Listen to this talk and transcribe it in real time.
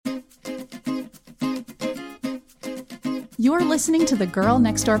You're listening to the Girl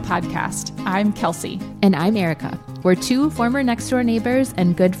Next Door podcast. I'm Kelsey. And I'm Erica. We're two former next door neighbors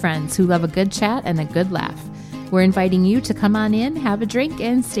and good friends who love a good chat and a good laugh. We're inviting you to come on in, have a drink,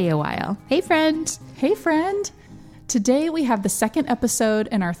 and stay a while. Hey, friend. Hey, friend. Today we have the second episode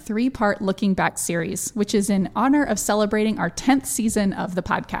in our 3-part Looking Back series, which is in honor of celebrating our 10th season of the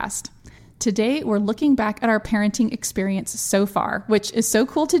podcast. Today, we're looking back at our parenting experience so far, which is so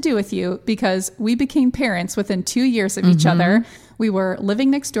cool to do with you because we became parents within 2 years of each other. We were living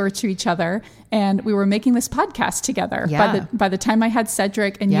next door to each other, and we were making this podcast together by the time I had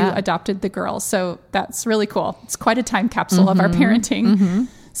Cedric and you adopted the girls. So that's really cool. It's quite a time capsule of our parenting.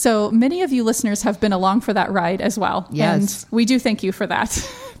 So many of you listeners have been along for that ride as well. Yes. And we do thank you for that.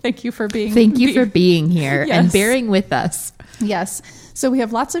 Thank you for being for being here and bearing with us. Yes. So we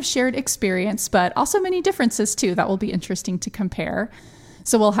have lots of shared experience, but also many differences too that will be interesting to compare.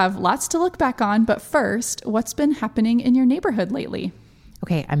 So we'll have lots to look back on. But first, what's been happening in your neighborhood lately?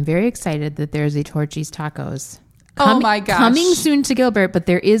 Okay, I'm very excited that there's a Torchy's Tacos. Oh my gosh. Coming soon to Gilbert, but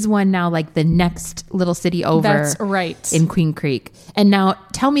there is one now like the next little city over. That's right. In Queen Creek. And now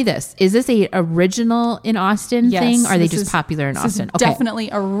tell me this, is this a original in Austin thing? Or are they just popular in Austin? Okay. Definitely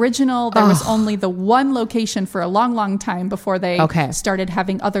original. There was only the one location for a long, long time before they started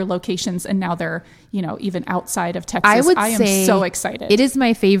having other locations. And now they're, even outside of Texas. I am so excited. It is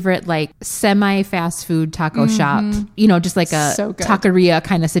my favorite, like semi-fast food taco shop, just like a taqueria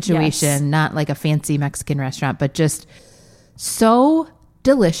kind of situation, not like a fancy Mexican restaurant, but just so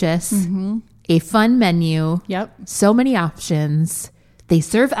delicious, a fun menu, so many options. They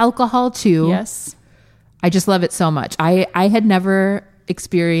serve alcohol too. Yes. I just love it so much. I had never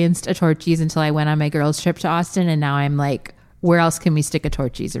experienced a Torchy's until I went on my girls' trip to Austin, and now I'm like, where else can we stick a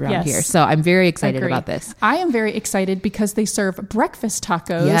Torchy's around here? So I'm very excited about this. I am very excited because they serve breakfast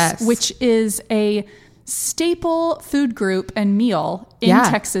tacos, which is a staple food group and meal in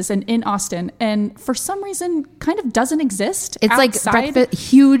Texas and in Austin, and for some reason kind of doesn't exist. It's outside. Like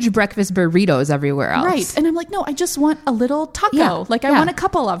huge breakfast burritos everywhere else. Right. And I'm like, no, I just want a little taco. I want a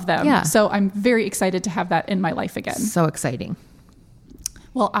couple of them. So I'm very excited to have that in my life again. So exciting.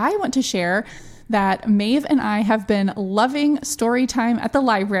 Well, I want to share that Maeve and I have been loving story time at the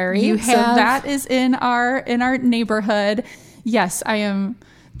library. You have. So that is in our neighborhood. Yes, I am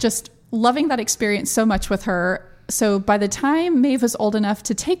just loving that experience so much with her. So by the time Maeve was old enough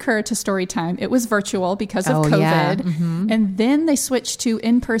to take her to story time, it was virtual because of COVID. Yeah. And then they switched to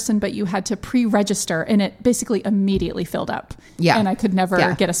in-person, but you had to pre-register, and it basically immediately filled up. Yeah. And I could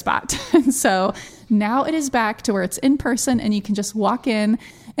never get a spot. And so now it is back to where it's in person and you can just walk in.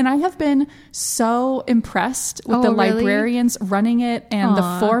 And I have been so impressed with the librarians running it and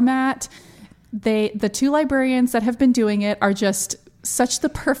the format. The two librarians that have been doing it are just such the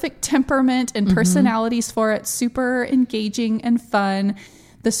perfect temperament and personalities for it. Super engaging and fun.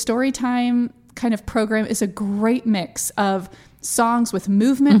 The story time kind of program is a great mix of songs with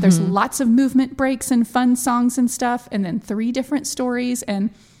movement. There's lots of movement breaks and fun songs and stuff. And then 3 different stories.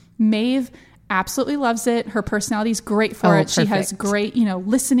 And Maeve absolutely loves it. Her personality is great for it. Perfect. She has great,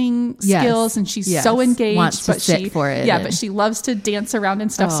 listening skills, and she's so engaged. Wants to sit for it. Yeah, but she loves to dance around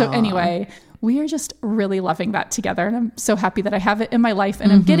and stuff. So anyway, we are just really loving that together. And I'm so happy that I have it in my life,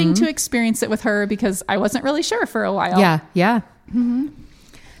 and I'm getting to experience it with her because I wasn't really sure for a while. Yeah.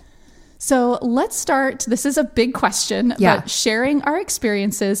 So let's start. This is a big question, but sharing our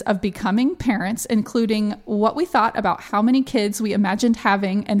experiences of becoming parents, including what we thought about how many kids we imagined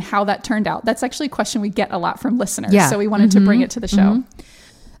having and how that turned out. That's actually a question we get a lot from listeners. So we wanted to bring it to the show.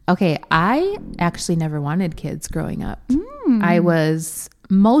 Okay. I actually never wanted kids growing up. I was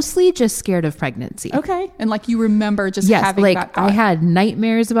mostly just scared of pregnancy. Okay. And you remember just having that thought. I had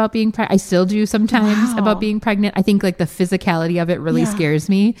nightmares about being pregnant. I still do sometimes about being pregnant. I think the physicality of it really scares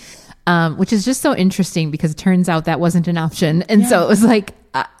me. Which is just so interesting because it turns out that wasn't an option. And so it was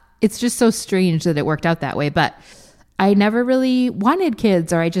it's just so strange that it worked out that way. But I never really wanted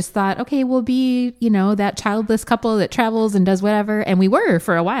kids, or I just thought, okay, we'll be, that childless couple that travels and does whatever. And we were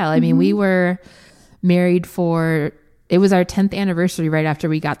for a while. I mean, we were married it was our 10th anniversary right after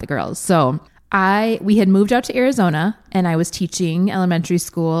we got the girls. So we had moved out to Arizona, and I was teaching elementary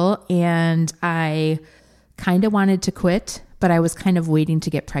school, and I kind of wanted to quit, but I was kind of waiting to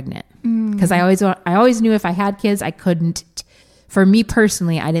get pregnant because I always knew if I had kids, I couldn't. For me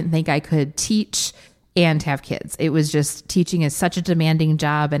personally, I didn't think I could teach and have kids. It was just, teaching is such a demanding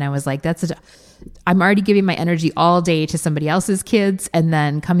job, and I was like, I'm already giving my energy all day to somebody else's kids, and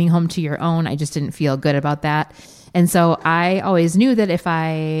then coming home to your own, I just didn't feel good about that. And so I always knew that if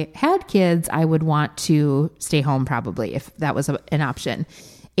I had kids, I would want to stay home probably if that was an option.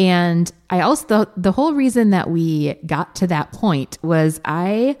 And I also, the whole reason that we got to that point was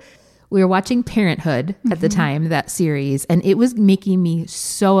we were watching Parenthood at the time, that series, and it was making me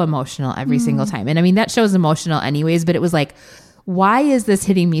so emotional every single time. And I mean, that show's emotional anyways, but it was like, why is this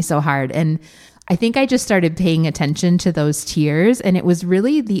hitting me so hard? And I think I just started paying attention to those tears, and it was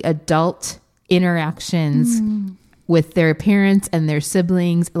really the adult interactions with their parents and their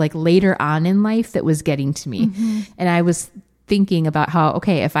siblings, like later on in life, that was getting to me. And I was thinking about how,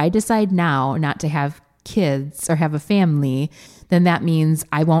 okay, if I decide now not to have kids or have a family, then that means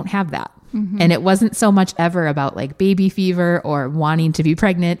I won't have that. And it wasn't so much ever about like baby fever or wanting to be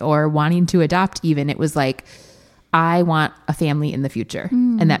pregnant or wanting to adopt even. It was like, I want a family in the future.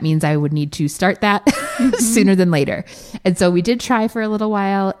 And that means I would need to start that sooner than later. And so we did try for a little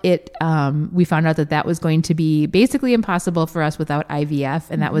while. We found out that was going to be basically impossible for us without IVF.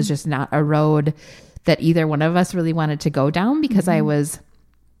 And that was just not a road that either one of us really wanted to go down, because I was,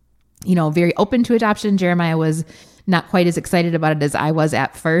 very open to adoption. Jeremiah was not quite as excited about it as I was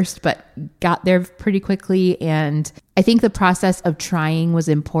at first, but got there pretty quickly. And I think the process of trying was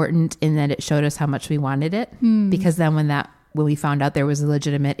important in that it showed us how much we wanted it. Because then when we found out there was a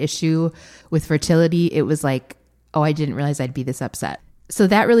legitimate issue with fertility, it was like, oh, I didn't realize I'd be this upset. So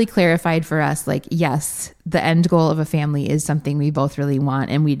that really clarified for us, like, yes, the end goal of a family is something we both really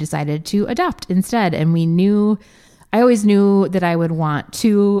want. And we decided to adopt instead. And I always knew that I would want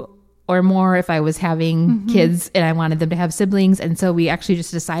 2 or more if I was having kids and I wanted them to have siblings. And so we actually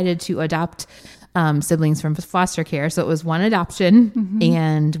just decided to adopt siblings from foster care. So it was one adoption,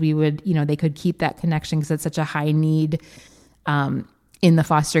 and we would, they could keep that connection because it's such a high need in the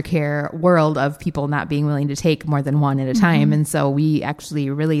foster care world of people not being willing to take more than one at a time. And so we actually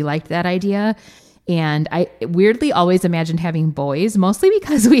really liked that idea. And I weirdly always imagined having boys, mostly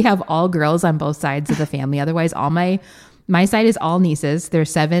because we have all girls on both sides of the family. Otherwise, all my side is all nieces.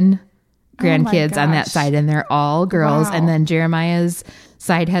 There's 7 grandkids on that side, and they're all girls. Wow. And then Jeremiah's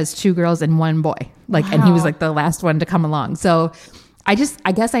side has 2 girls and 1 boy. And he was like the last one to come along. So I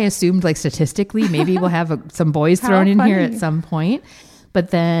guess I assumed, like, statistically, maybe we'll have some boys thrown in here at some point.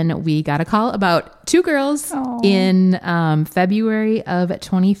 But then we got a call about 2 girls in February of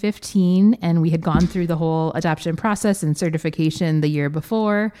 2015. And we had gone through the whole adoption process and certification the year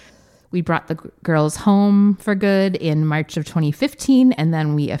before. We brought the girls home for good in March of 2015, and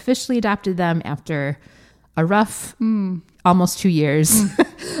then we officially adopted them after a rough almost 2 years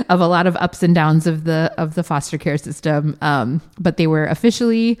of a lot of ups and downs of the foster care system. But they were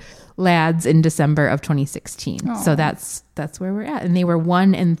officially lads in December of 2016. Aww. So that's where we're at. And they were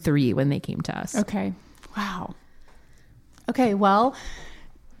 1 and 3 when they came to us. Okay. Wow. Okay. Well,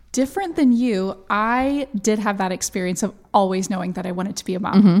 different than you, I did have that experience of always knowing that I wanted to be a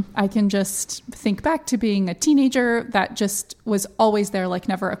mom. I can just think back to being a teenager. That just was always there, like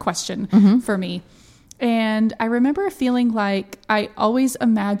never a question for me. And I remember feeling like I always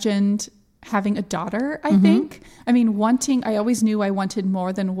imagined having a daughter, I think. I mean, I always knew I wanted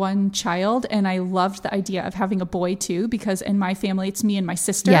more than one child. And I loved the idea of having a boy too, because in my family, it's me and my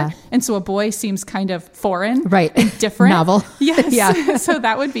sister. Yeah. And so a boy seems kind of foreign, right? And different. Novel. Yes. Yeah. So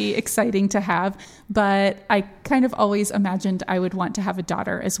that would be exciting to have. But I kind of always imagined I would want to have a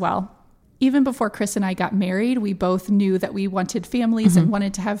daughter as well. Even before Chris and I got married, we both knew that we wanted families and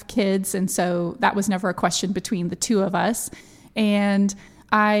wanted to have kids. And so that was never a question between the two of us. And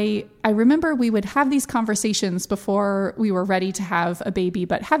I remember we would have these conversations before we were ready to have a baby,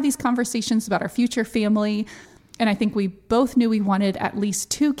 but have these conversations about our future family. And I think we both knew we wanted at least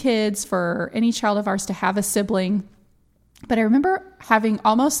 2 kids for any child of ours to have a sibling. But I remember having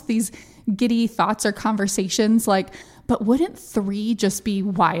almost these giddy thoughts or conversations like, but wouldn't 3 just be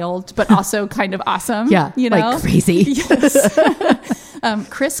wild, but also kind of awesome? Yeah, like crazy. Yes.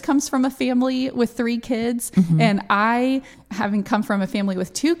 Chris comes from a family with 3 kids, and I, having come from a family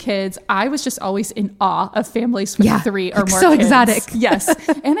with 2 kids, I was just always in awe of families with 3 or more so kids. Exotic. Yes.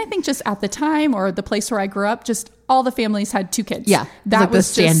 And I think just at the time or the place where I grew up, just all the families had 2 kids. Yeah. That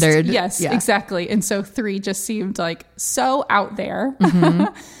was the standard. Yes, exactly. And so 3 just seemed like so out there.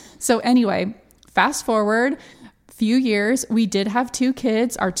 So anyway, fast forward few years, we did have 2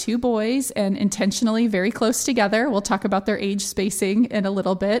 kids, our 2 boys, and intentionally very close together. We'll talk about their age spacing in a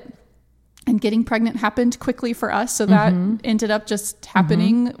little bit. And getting pregnant happened quickly for us. So that ended up just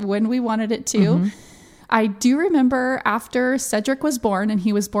happening when we wanted it to. I do remember after Cedric was born, and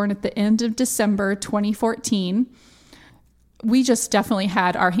he was born at the end of December 2014, we just definitely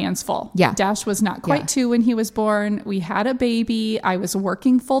had our hands full. Yeah. Dash was not quite 2 when he was born. We had a baby. I was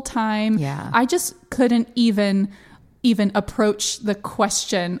working full time. Yeah. I just couldn't even even approach the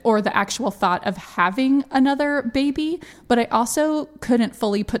question or the actual thought of having another baby. But I also couldn't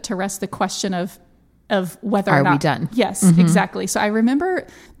fully put to rest the question of whether or not. Are we done? Yes, exactly. So I remember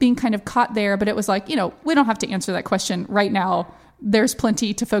being kind of caught there, but it was like, we don't have to answer that question right now. There's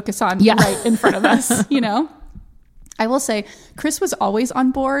plenty to focus on right in front of us, I will say Chris was always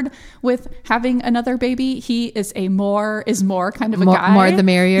on board with having another baby. He is more kind of a guy. More the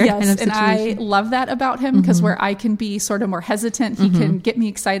merrier. Yes, kind of and I love that about him because where I can be sort of more hesitant, he can get me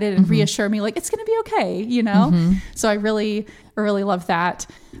excited and reassure me like, it's going to be okay, So I really, really love that.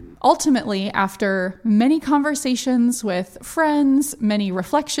 Ultimately, after many conversations with friends, many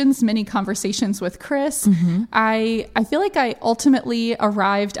reflections, many conversations with Chris, I feel like I ultimately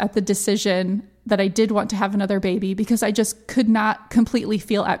arrived at the decision that I did want to have another baby because I just could not completely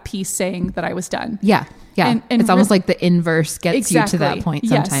feel at peace saying that I was done. Yeah. And it's almost like the inverse gets you to that point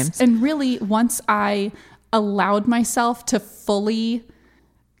sometimes. Yes. And really, once I allowed myself to fully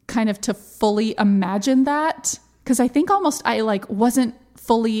imagine that, because I think almost I wasn't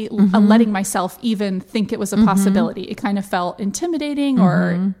fully letting myself even think it was a possibility. It kind of felt intimidating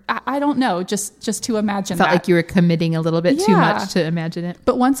or I don't know, just to imagine felt like you were committing a little bit too much to imagine it.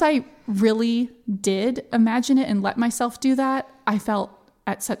 But once I really did imagine it and let myself do that, I felt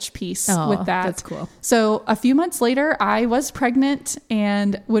at such peace with that. That's cool. So a few months later, I was pregnant.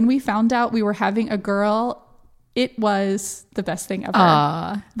 And when we found out we were having a girl, it was the best thing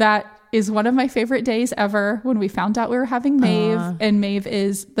ever. That is one of my favorite days ever when we found out we were having Maeve, and Maeve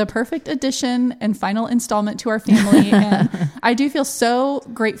is the perfect addition and final installment to our family. And I do feel so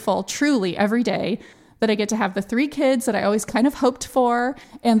grateful truly every day that I get to have the 3 kids that I always kind of hoped for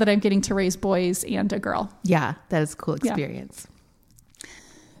and that I'm getting to raise boys and a girl. Yeah, that is a cool experience. Yeah.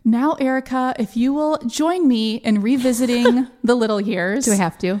 Now, Erica, if you will join me in revisiting the little years. Do I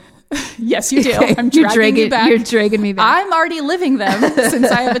have to? Yes, you do. I'm dragging you back. You're dragging me back. I'm already living them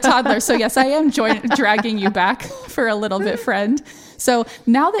since I have a toddler. So yes, I am dragging you back for a little bit, friend. So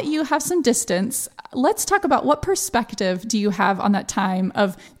now that you have some distance, let's talk about what perspective do you have on that time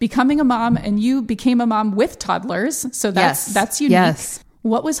of becoming a mom, and you became a mom with toddlers. So that's unique. Yes.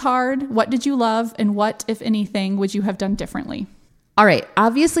 What was hard? What did you love? And what, if anything, would you have done differently? All right.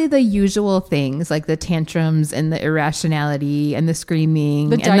 Obviously, the usual things like the tantrums and the irrationality and the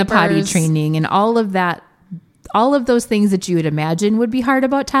screaming and the potty training and all of that, all of those things that you would imagine would be hard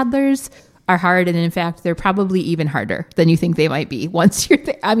about toddlers are hard. And in fact, they're probably even harder than you think they might be once you're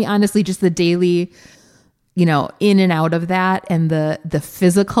there. I mean, honestly, just the daily, in and out of that and the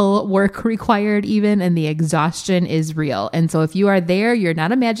physical work required even, and the exhaustion is real. And so if you are there, you're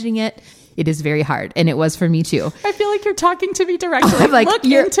not imagining it. It is very hard. And it was for me too. I feel like you're talking to me directly. I'm like, look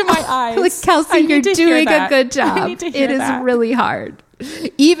into my eyes. Like, Kelsey, you're doing a good job. It is really hard.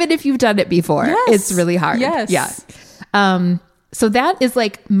 Even if you've done it before, it's really hard. Yes. Yeah. So that is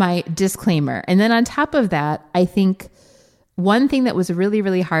like my disclaimer. And then on top of that, I think one thing that was really,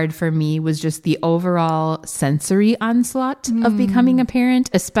 really hard for me was just the overall sensory onslaught of becoming a parent,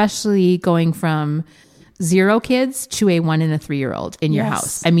 especially going from 0 kids to a 1 and a 3-year-old in your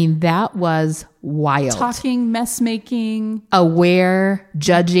house. I mean, that was wild. Talking, mess making, aware,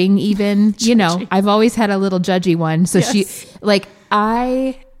 judging even, I've always had a little judgy one. So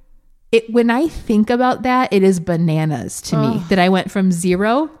when I think about that, it is bananas to me that I went from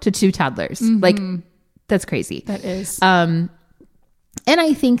 0 to 2 toddlers. Like, that's crazy. That is. And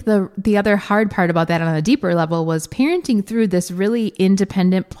I think the other hard part about that on a deeper level was parenting through this really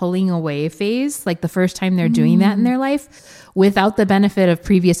independent pulling away phase, like the first time they're doing that in their life without the benefit of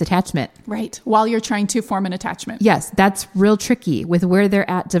previous attachment. Right. While you're trying to form an attachment. Yes, that's real tricky with where they're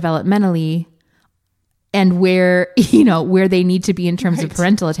at developmentally and where they need to be in terms of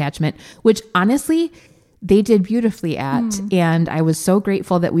parental attachment, which honestly, they did beautifully at. And I was so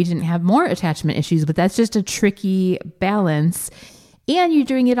grateful that we didn't have more attachment issues, but that's just a tricky balance. And you're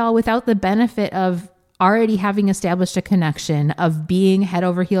doing it all without the benefit of already having established a connection, of being head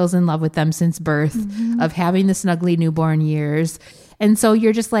over heels in love with them since birth, of having the snuggly newborn years. And so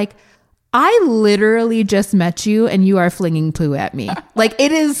you're just like, I literally just met you and you are flinging poo at me. Like,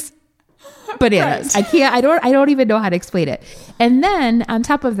 it is bananas. Right. I don't even know how to explain it. And then on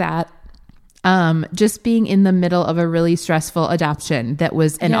top of that, just being in the middle of a really stressful adoption that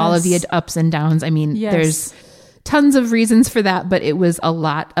was, and all of the ups and downs. I mean, there's tons of reasons for that, but it was a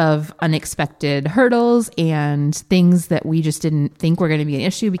lot of unexpected hurdles and things that we just didn't think were going to be an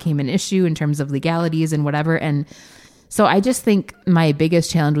issue became an issue in terms of legalities and whatever. And so I just think my biggest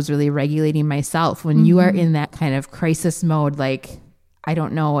challenge was really regulating myself when you are in that kind of crisis mode. Like, I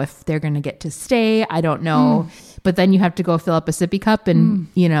don't know if they're going to get to stay. I don't know. But then you have to go fill up a sippy cup and,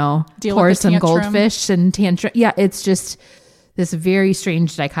 you know, Deal pour with the some tantrum. goldfish and tantrum. Yeah, it's just this very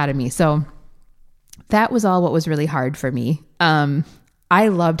strange dichotomy. So that was all what was really hard for me. I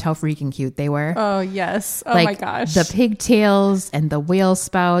loved how freaking cute they were. Oh, yes. Oh, like my gosh. the pigtails and the whale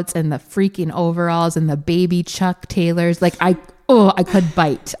spouts and the freaking overalls and the baby Chuck Taylors. Like I could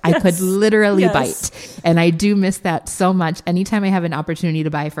bite. I could literally bite. And I do miss that so much. Anytime I have an opportunity to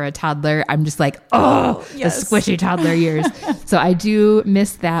buy for a toddler, I'm just like, the squishy toddler ears. So I do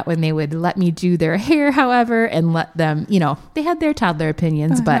miss that when they would let me do their hair, however, and let them, you know, they had their toddler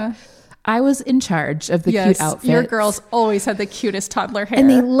opinions, but I was in charge of the cute outfit. Your girls always had the cutest toddler hair. And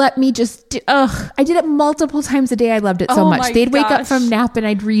they let me just I did it multiple times a day. I loved it so much. my They'd wake up gosh. from nap and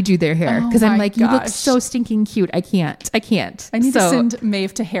I'd redo their hair because I'm my like, you look gosh. so stinking cute. I can't. I need to send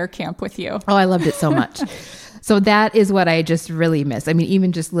Maeve to hair camp with you. Oh, I loved it so much. So that is what I just really miss. I mean,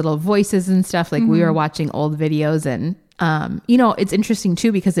 even just little voices and stuff, like we were watching old videos and, you know, it's interesting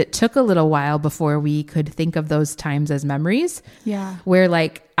too, because it took a little while before we could think of those times as memories. Yeah. Where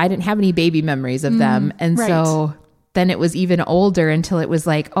like, I didn't have any baby memories of them. And so then it was even older until it was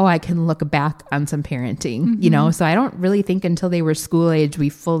like, oh, I can look back on some parenting, you know? So I don't really think until they were school age, we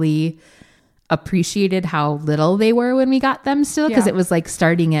fully appreciated how little they were when we got them still. Cause it was like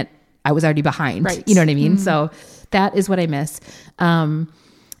starting at, I was already behind, you know what I mean? So that is what I miss.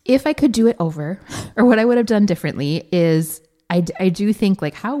 If I could do it over, or what I would have done differently is I do think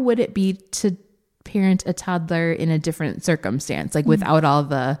like, how would it be to parent a toddler in a different circumstance, like without all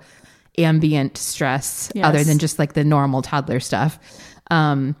the ambient stress other than just like the normal toddler stuff.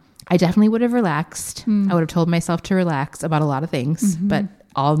 I definitely would have relaxed. I would have told myself to relax about a lot of things, but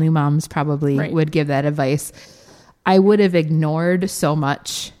all new moms probably would give that advice. I would have ignored so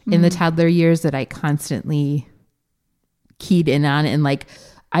much in the toddler years that I constantly keyed in on, and like,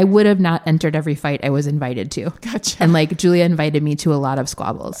 I would have not entered every fight I was invited to. Gotcha. And like Julia invited me to a lot of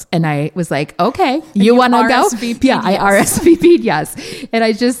squabbles. And I was like, okay, you want to go? RSVP'd, Yeah, I yes. RSVP'd, yes.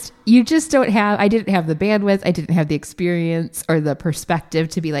 And you just don't have, I didn't have the bandwidth. I didn't have the experience or the perspective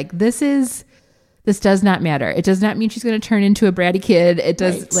to be like, this does not matter. It does not mean she's going to turn into a bratty kid. It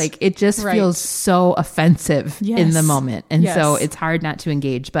does it just feels so offensive in the moment. And so it's hard not to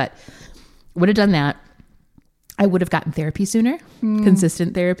engage, but would have done that. I would have gotten therapy sooner,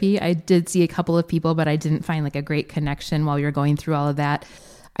 consistent therapy. I did see a couple of people, but I didn't find like a great connection while we were going through all of that.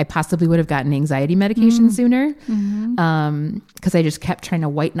 I possibly would have gotten anxiety medication sooner because I just kept trying to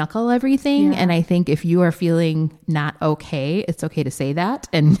white knuckle everything. And I think if you are feeling not okay, it's okay to say that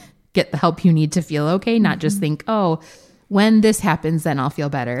and get the help you need to feel okay, not just think, oh, when this happens, then I'll feel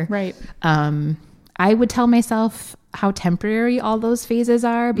better. Right. I would tell myself how temporary all those phases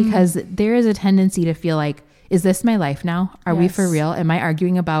are, because there is a tendency to feel like, is this my life now? Are we for real? Am I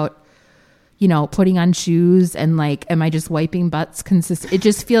arguing about, you know, putting on shoes and like, am I just wiping butts It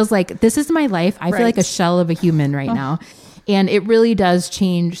just feels like this is my life. I feel like a shell of a human right now. And it really does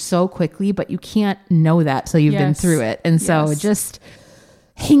change so quickly, but you can't know that till you've been through it. And so just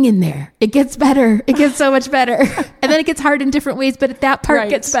hang in there. It gets better. It gets so much better. And then it gets hard in different ways, but that part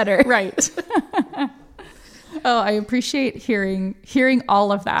gets better. Right. Oh, I appreciate hearing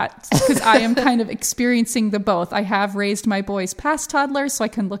all of that, because I am kind of experiencing the both. I have raised my boys past toddlers, so I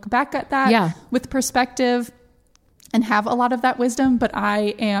can look back at that with perspective and have a lot of that wisdom, but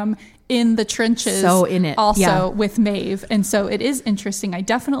I am in the trenches also with Maeve. And so it is interesting. I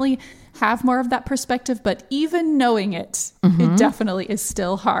definitely have more of that perspective, but even knowing it, it definitely is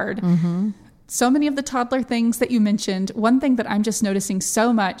still hard. So many of the toddler things that you mentioned, one thing that I'm just noticing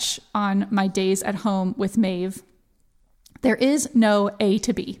so much on my days at home with Maeve, there is no A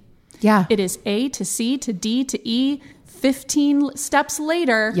to B. Yeah. It is A to C to D to E. 15 steps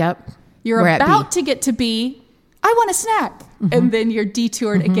later, you're We're about to get to B. I want a snack. And then you're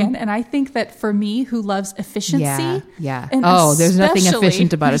detoured again. And I think that for me, who loves efficiency. And there's nothing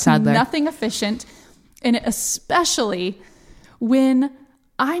efficient about a toddler. Nothing efficient. And especially when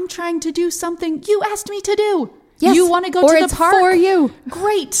I'm trying to do something you asked me to do. Yes. You want to go to the park? For you.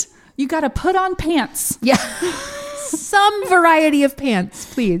 Great. You got to put on pants. Yeah. Some variety of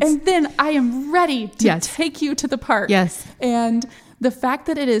pants, please. And then I am ready to take you to the park. Yes. And the fact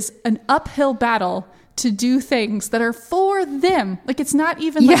that it is an uphill battle to do things that are for them. Like, it's not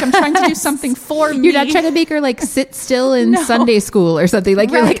even like I'm trying to do something for me. You're not trying to make her like sit still in Sunday school or something.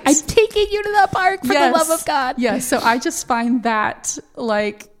 Like you're like, I'm taking you to the park for the love of God. Yes. So I just find that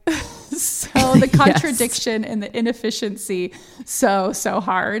like, so the contradiction and the inefficiency so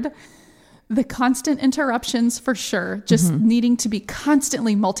hard. The constant interruptions for sure, just needing to be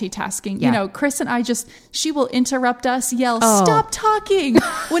constantly multitasking. Yeah. You know, Chris and I she will interrupt us, yell, stop talking,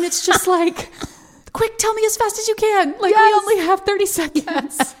 when it's just like, quick, tell me as fast as you can. Like, we only have 30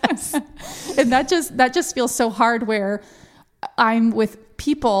 seconds. Yes. And that just feels so hard, where I'm with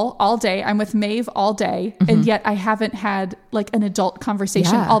people all day. I'm with Maeve all day. And yet I haven't had like an adult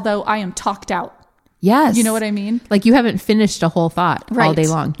conversation, although I am talked out. Yes. You know what I mean? Like you haven't finished a whole thought all day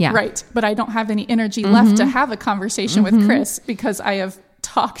long. Yeah. Right. But I don't have any energy left to have a conversation with Chris, because I have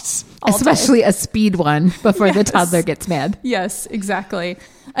talked all Especially day. a speed one before the toddler gets mad. Yes, exactly.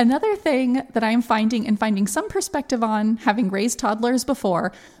 Another thing that I'm finding some perspective on, having raised toddlers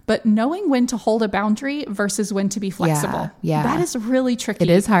before, but knowing when to hold a boundary versus when to be flexible. Yeah. That is really tricky.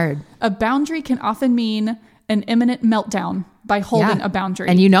 It is hard. A boundary can often mean an imminent meltdown by holding a boundary.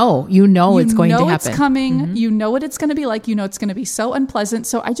 And you know it's going to happen. It's coming. You know what it's going to be like. You know it's going to be so unpleasant.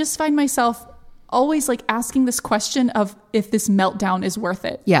 So I just find myself always like asking this question of if this meltdown is worth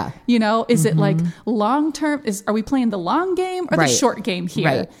it. Yeah. You know, is it like long term? Are we playing the long game or the short game here?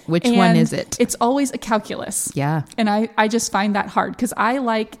 Right. Which one is it? It's always a calculus. Yeah. And I just find that hard, because I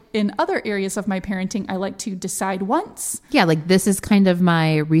like, in other areas of my parenting, I like to decide once. Yeah. Like this is kind of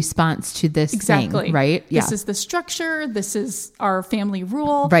my response to this thing, right? Yeah. This is the structure. This is our family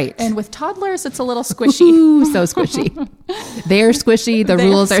rule. Right. And with toddlers, it's a little squishy. Ooh, so squishy. They're squishy. The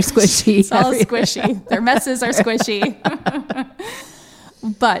rules are squishy. It's all squishy. Their messes are squishy.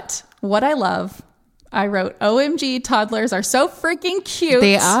 But what I love, I wrote, OMG, toddlers are so freaking cute.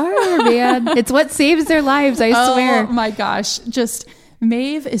 They are, man. It's what saves their lives, I swear. Oh my gosh. Just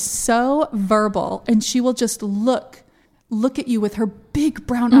Maeve is so verbal, and she will just look at you with her big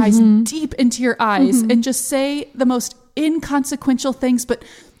brown eyes deep into your eyes and just say the most inconsequential things, but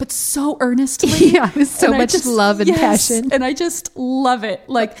so earnestly. Yeah, with so much love and passion. And I just love it.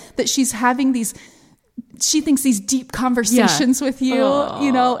 Like that she's having she thinks these deep conversations with you,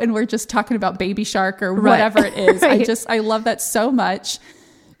 you know, and we're just talking about Baby Shark or whatever it is. Right. I love that so much.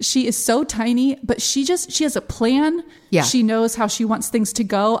 She is so tiny, but she has a plan. Yeah. She knows how she wants things to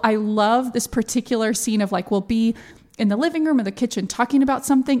go. I love this particular scene of like, we'll be in the living room or the kitchen talking about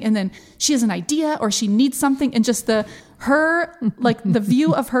something, and then she has an idea or she needs something, and just the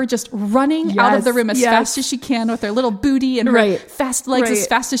view of her just running out of the room as fast as she can with her little booty and her fast legs as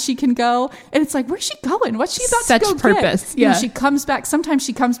fast as she can go. And it's like, where's she going? What's she about to go purpose. get? You know, she comes back. Sometimes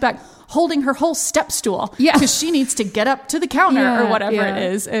she comes back holding her whole step stool because she needs to get up to the counter or whatever it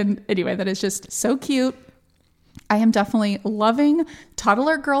is. And anyway, that is just so cute. I am definitely loving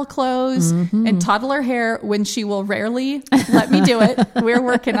toddler girl clothes and toddler hair when she will rarely let me do it. We're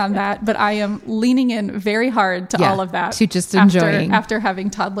working on that, but I am leaning in very hard to all of that. To just enjoying. After having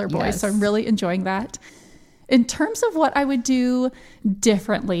toddler boys. Yes. So I'm really enjoying that. In terms of what I would do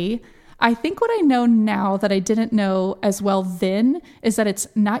differently, I think what I know now that I didn't know as well then is that it's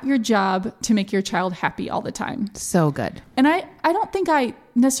not your job to make your child happy all the time. So good. And I don't think I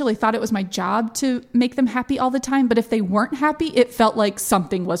necessarily thought it was my job to make them happy all the time, but if they weren't happy, it felt like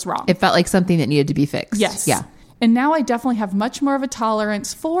something was wrong. It felt like something that needed to be fixed. Yes. Yeah. And now I definitely have much more of a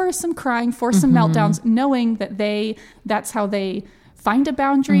tolerance for some crying, for some meltdowns, knowing that that's how they find a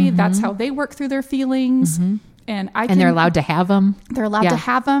boundary. That's how they work through their feelings. And they're allowed to have them. They're allowed to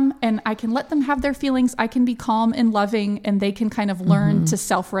have them, and I can let them have their feelings. I can be calm and loving, and they can kind of learn to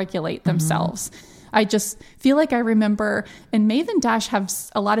self-regulate themselves. I just feel like I remember, and Maeve and Dash have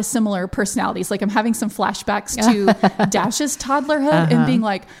a lot of similar personalities. Like I'm having some flashbacks to Dash's toddlerhood and being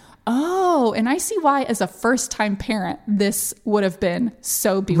like, oh, and I see why as a first-time parent, this would have been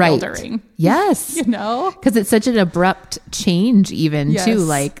so bewildering. Right. Yes. You know? Because it's such an abrupt change even too.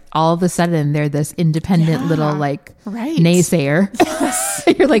 Like all of a sudden they're this independent little naysayer. Yes.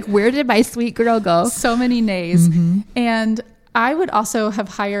 You're like, where did my sweet girl go? So many nays. And I would also have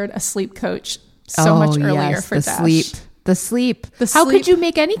hired a sleep coach so much earlier for Dash. The sleep. How could you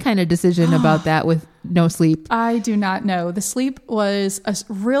make any kind of decision about that with no sleep? I do not know. The sleep was a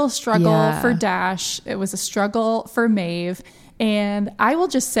real struggle for Dash. It was a struggle for Maeve. And I will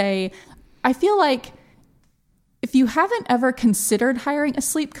just say, I feel like if you haven't ever considered hiring a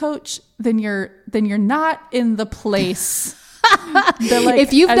sleep coach, then you're not in the place.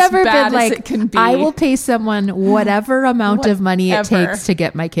 If you've never been like, I will pay someone whatever amount of money it takes to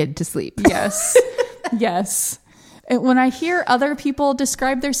get my kid to sleep. Yes. Yes. When I hear other people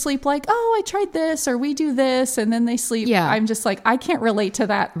describe their sleep like, oh, I tried this or we do this and then they sleep, I'm just like, I can't relate to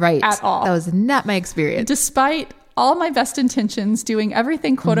that at all. That was not my experience. Despite all my best intentions, doing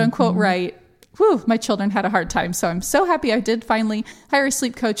everything quote unquote right, my children had a hard time. So I'm so happy I did finally hire a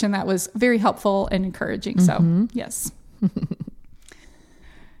sleep coach, and that was very helpful and encouraging. So yes.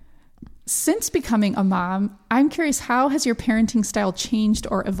 Since becoming a mom, I'm curious, how has your parenting style changed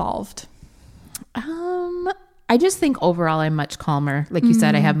or evolved? I just think overall I'm much calmer. Like you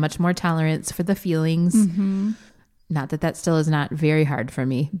said, I have much more tolerance for the feelings. Not that still is not very hard for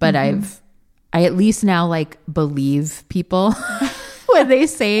me, but I at least now like believe people when they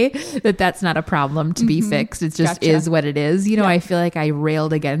say that that's not a problem to be fixed. It just is what it is. You know, I feel like I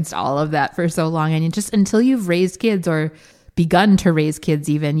railed against all of that for so long. And just until you've raised kids or begun to raise kids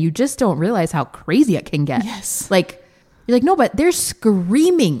even, you just don't realize how crazy it can get. Yes. Like, you're like, no, but they're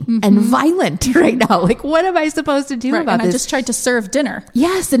screaming and violent right now. Like, what am I supposed to do about and this? I just tried to serve dinner.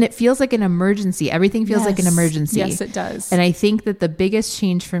 Yes. And it feels like an emergency. Everything feels like an emergency. Yes, it does. And I think that the biggest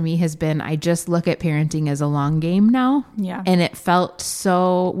change for me has been, I just look at parenting as a long game now. Yeah. And it felt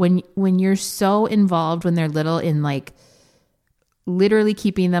so, when you're so involved when they're little in like literally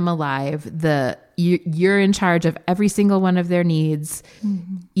keeping them alive, you're in charge of every single one of their needs.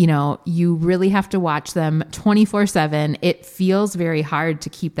 You know, you really have to watch them 24/7. It feels very hard to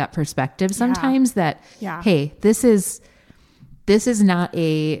keep that perspective sometimes that, hey, this is not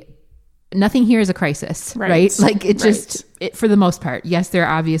nothing here is a crisis, right? Like it just, for the most part, yes, there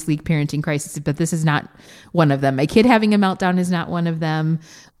are obviously parenting crises, but this is not one of them. My kid having a meltdown is not one of them.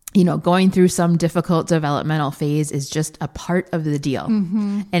 You know, going through some difficult developmental phase is just a part of the deal.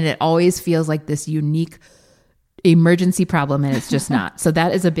 And it always feels like this unique emergency problem, and it's just not. So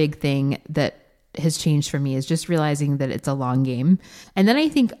that is a big thing that has changed for me, is just realizing that it's a long game. And then I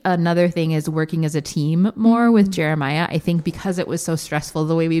think another thing is working as a team more with Jeremiah. I think because it was so stressful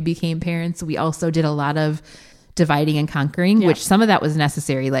the way we became parents, we also did a lot of dividing and conquering, which some of that was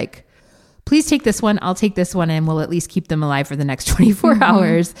necessary. Like, please take this one, I'll take this one, and we'll at least keep them alive for the next 24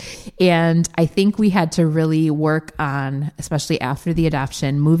 hours. And I think we had to really work on, especially after the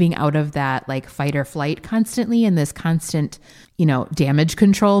adoption, moving out of that like fight or flight constantly and this constant, you know, damage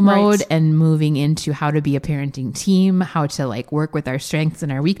control mode, and moving into how to be a parenting team, how to like work with our strengths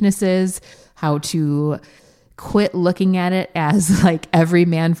and our weaknesses, how to quit looking at it as like every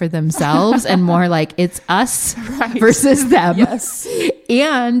man for themselves and more like it's us versus them. Yes.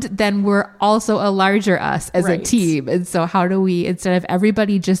 And then we're also a larger us as a team. And so how do we, instead of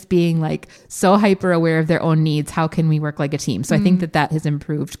everybody just being like so hyper aware of their own needs, how can we work like a team? So I think that has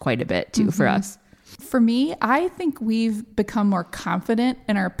improved quite a bit too for us. For me, I think we've become more confident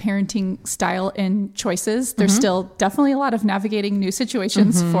in our parenting style and choices. There's still definitely a lot of navigating new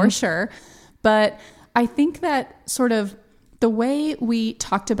situations for sure. But I think that sort of the way we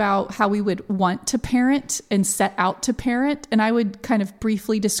talked about how we would want to parent and set out to parent, and I would kind of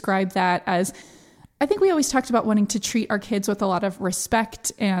briefly describe that as, I think we always talked about wanting to treat our kids with a lot of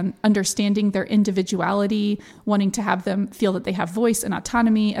respect and understanding their individuality, wanting to have them feel that they have voice and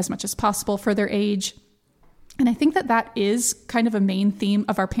autonomy as much as possible for their age. And I think that that is kind of a main theme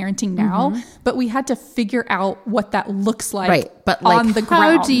of our parenting now, but we had to figure out what that looks like, but like, on the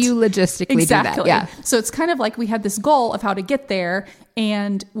ground. How do you logistically do that? Yeah. So it's kind of like we had this goal of how to get there,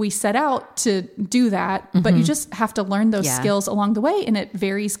 and we set out to do that, but you just have to learn those skills along the way. And it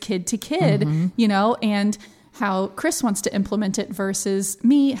varies kid to kid, you know, and how Chris wants to implement it versus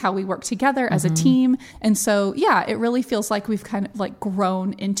me, how we work together as a team. And so, yeah, it really feels like we've kind of like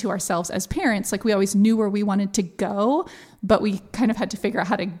grown into ourselves as parents. Like we always knew where we wanted to go, but we kind of had to figure out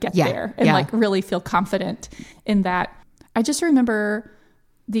how to get there and like really feel confident in that. I just remember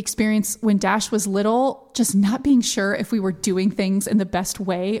the experience when Dash was little, just not being sure if we were doing things in the best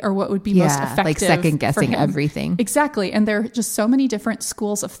way or what would be most effective. Like second guessing everything. Exactly. And there are just so many different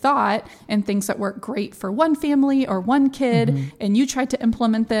schools of thought and things that work great for one family or one kid. And you tried to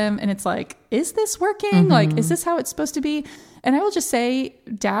implement them and it's like, is this working? Like, is this how it's supposed to be? And I will just say,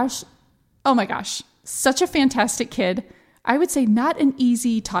 Dash, oh my gosh, such a fantastic kid. I would say not an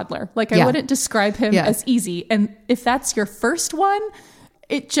easy toddler. Like I wouldn't describe him as easy. And if that's your first one,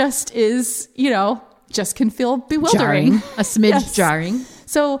 it just is, you know, just can feel bewildering. A smidge jarring.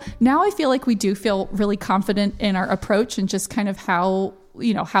 So now I feel like we do feel really confident in our approach and just kind of how,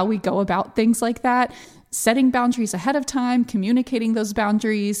 you know, how we go about things like that. Setting boundaries ahead of time, communicating those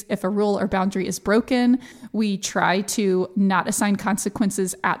boundaries. If a rule or boundary is broken, we try to not assign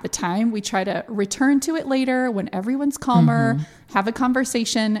consequences at the time. We try to return to it later when everyone's calmer, have a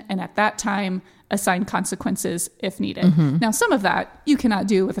conversation, and at that time, assign consequences if needed. Now, some of that you cannot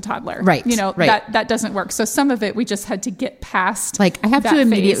do with a toddler. Right. You know, that doesn't work. So some of it we just had to get past. Like I have to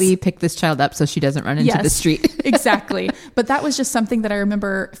immediately pick this child up so she doesn't run into the street. Exactly. But that was just something that I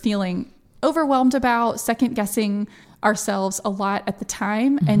remember feeling overwhelmed about, second guessing ourselves a lot at the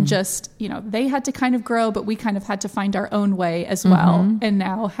time. And just, you know, they had to kind of grow, but we kind of had to find our own way as well. And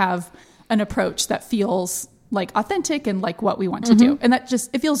now have an approach that feels like authentic and like what we want to do. And that just,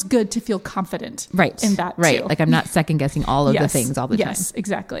 it feels good to feel confident in that too. Like I'm not second guessing all of the things all the time. Yes,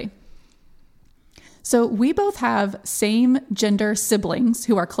 exactly. So we both have same gender siblings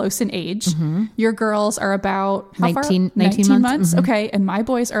who are close in age. Your girls are about 19 months. Okay. And my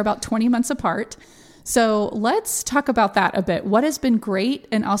boys are about 20 months apart. So let's talk about that a bit. What has been great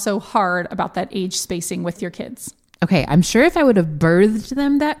and also hard about that age spacing with your kids? Okay. I'm sure if I would have birthed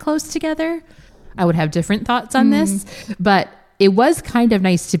them that close together, I would have different thoughts on this, but it was kind of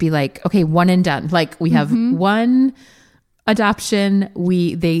nice to be like, okay, one and done. Like we have one adoption.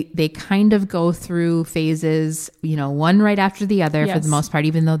 They kind of go through phases, one right after the other for the most part,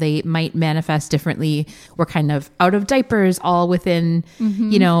 even though they might manifest differently. We're kind of out of diapers all within,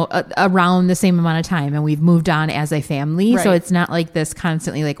 around the same amount of time. And we've moved on as a family. Right. So it's not like this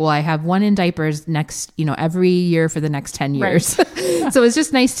constantly like, well, I have one in diapers next, every year for the next 10 years. Right. So it's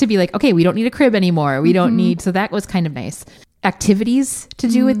just nice to be like, okay, we don't need a crib anymore. We don't need, so that was kind of nice. Activities to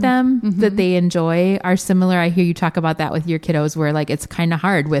do with them that they enjoy are similar. I hear you talk about that with your kiddos where like it's kind of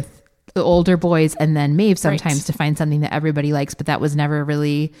hard with the older boys and then Maeve sometimes to find something that everybody likes, but that was never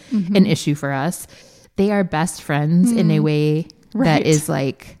really an issue for us. They are best friends in a way that is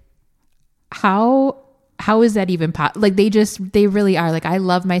like, how is that even like they really are. Like I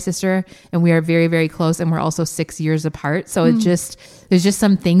love my sister and we are very, very close and we're also 6 years apart. So it's just, there's just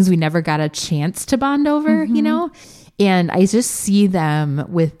some things we never got a chance to bond over, And I just see them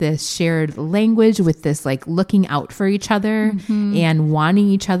with this shared language, with this like looking out for each other and wanting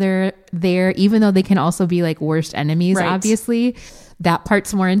each other there, even though they can also be like worst enemies, obviously. That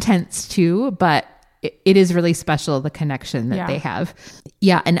part's more intense too, but it is really special, the connection that they have.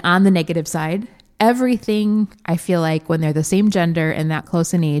 Yeah. And on the negative side, everything, I feel like when they're the same gender and that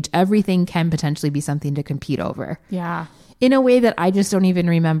close in age, everything can potentially be something to compete over. Yeah. In a way that I just don't even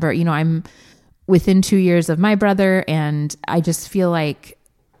remember. I'm within 2 years of my brother. And I just feel like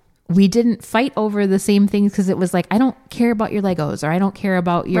we didn't fight over the same things because it was like, I don't care about your Legos or I don't care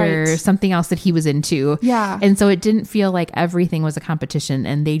about your something else that he was into. Yeah. And so it didn't feel like everything was a competition,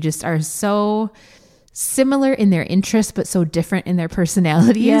 and they just are so similar in their interests, but so different in their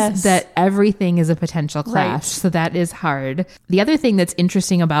personalities that everything is a potential clash. Right. So that is hard. The other thing that's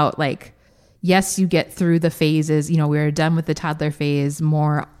interesting about like, yes, you get through the phases, we're done with the toddler phase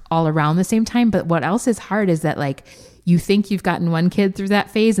more all around the same time. But what else is hard is that like, you think you've gotten one kid through that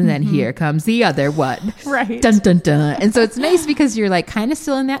phase and then here comes the other one. Right. Dun, dun, dun. And so it's nice because you're like kind of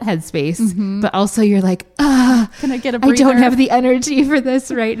still in that headspace, but also you're like, can I get a breather? I don't have the energy for this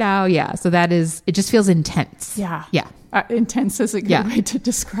right now. Yeah. So it just feels intense. Yeah. Yeah. Intense is a good way to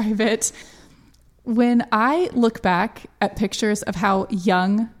describe it. When I look back at pictures of how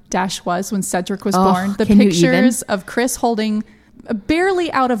young Dash was when Cedric was born, the pictures of Chris holding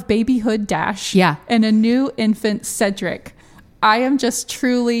barely out of babyhood Dash and a new infant Cedric, I am just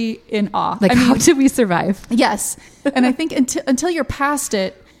truly in awe. Like, how did we survive? Yes. And I think until you're past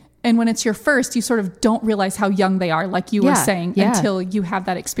it, and when it's your first, you sort of don't realize how young they are, like you were saying, until you have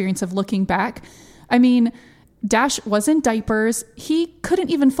that experience of looking back. I mean, Dash was in diapers. He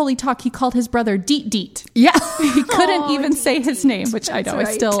couldn't even fully talk. He called his brother Deet Deet. Yeah. He couldn't even say his name, which I know I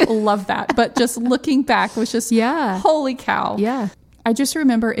still love that. But just looking back was just, holy cow. Yeah. I just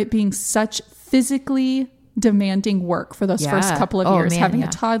remember it being such physically demanding work for those first couple of years, having a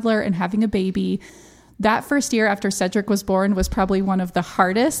toddler and having a baby. That first year after Cedric was born was probably one of the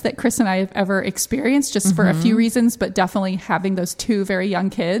hardest that Chris and I have ever experienced, just for a few reasons, but definitely having those two very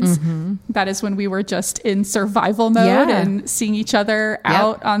young kids. That is when we were just in survival mode and seeing each other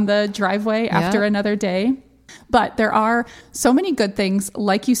out on the driveway after another day. But there are so many good things.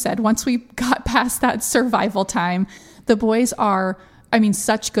 Like you said, once we got past that survival time, the boys are,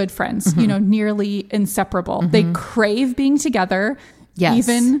 such good friends, nearly inseparable. They crave being together. Yes.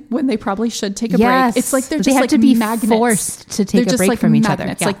 Even when they probably should take a break. It's like they're just have like to be magnets. Forced to take a break from each other.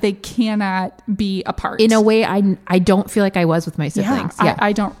 It's like they cannot be apart. In a way, I don't feel like I was with my siblings.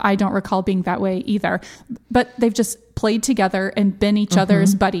 I don't recall being that way either. But they've just played together and been each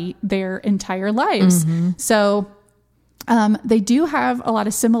other's buddy their entire lives. So they do have a lot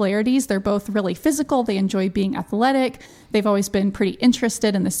of similarities. They're both really physical. They enjoy being athletic. They've always been pretty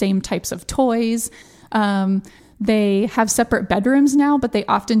interested in the same types of toys. They have separate bedrooms now, but they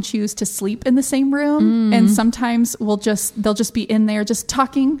often choose to sleep in the same room. And sometimes they'll just be in there just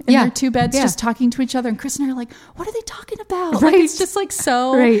talking in their two beds, just talking to each other. And Chris and I are like, what are they talking about? Like, it's just like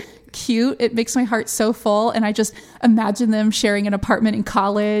so cute. It makes my heart so full. And I just imagine them sharing an apartment in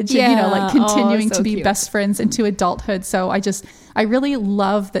college and, continuing to be cute. Best friends into adulthood. So I really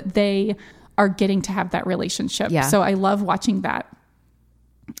love that they are getting to have that relationship. Yeah. So I love watching that.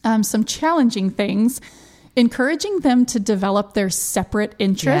 Some challenging things encouraging them to develop their separate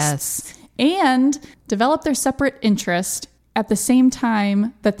interests and develop their separate interest at the same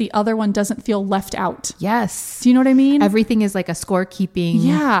time that the other one doesn't feel left out. Yes. Do you know what I mean? Everything is like a scorekeeping.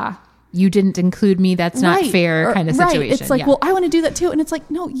 Yeah. You didn't include me. That's not fair kind of situation. Right. It's like, well, I want to do that too. And it's like,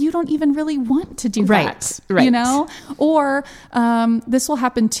 no, you don't even really want to do that. Right. You know? Or this will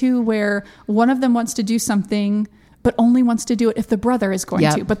happen too, where one of them wants to do something, but only wants to do it if the brother is going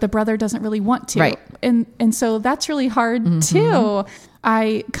to, but the brother doesn't really want to. Right. And so that's really hard too.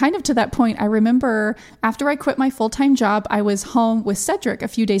 I kind of, to that point, I remember after I quit my full-time job, I was home with Cedric a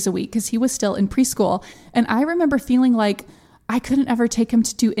few days a week because he was still in preschool. And I remember feeling like I couldn't ever take him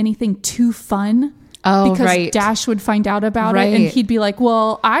to do anything too fun. Because Dash would find out about it and he'd be like,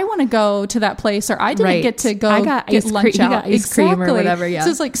 well, I want to go to that place, or I didn't get to go get lunch out. Ice cream or whatever. Yeah.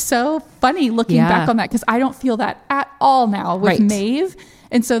 So it's like so funny looking back on that, because I don't feel that at all now with Maeve.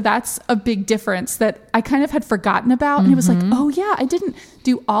 And so that's a big difference that I kind of had forgotten about. And it was like, oh yeah, I didn't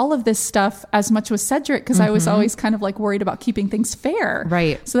do all of this stuff as much with Cedric because I was always kind of like worried about keeping things fair.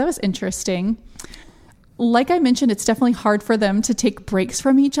 Right. So that was interesting. Like I mentioned, it's definitely hard for them to take breaks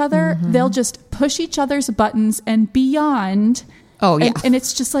from each other. They'll just push each other's buttons and beyond. Oh, yeah. And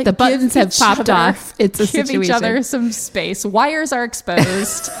it's just like the buttons have popped off. It's a situation. Give each other some space. Wires are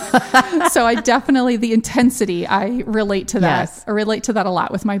exposed. So I definitely, the intensity, I relate to that. Yes. I relate to that a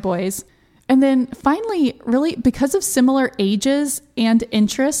lot with my boys. And then finally, really, because of similar ages and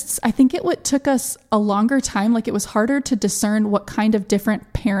interests, I think it took us a longer time. Like, it was harder to discern what kind of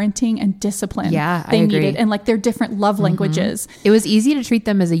different parenting and discipline they needed, and like their different love languages. It was easy to treat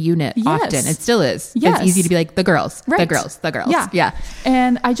them as a unit often. It still is. It's easy to be like the girls, the girls. Yeah.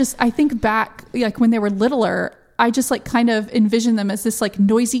 And I think back, like when they were littler, I just like kind of envision them as this like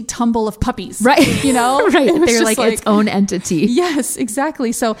noisy tumble of puppies. Right. You know? Right. They're like its own entity. Yes,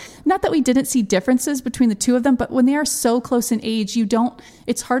 exactly. So not that we didn't see differences between the two of them, but when they are so close in age,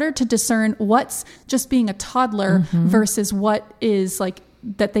 it's harder to discern what's just being a toddler versus what is like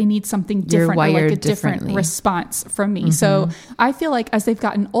that they need something different, or like a different response from me. So I feel like as they've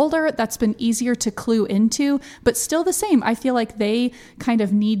gotten older, that's been easier to clue into, but still the same. I feel like they kind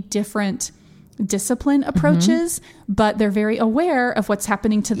of need different discipline approaches, but they're very aware of what's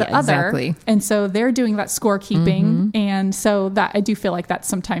happening to the other. Exactly. And so they're doing that scorekeeping. And so that I do feel like that's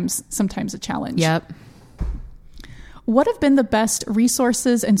sometimes a challenge. Yep. What have been the best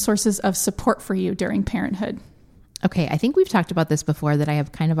resources and sources of support for you during parenthood? Okay. I think we've talked about this before, that I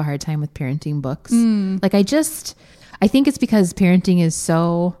have kind of a hard time with parenting books. Like I think it's because parenting is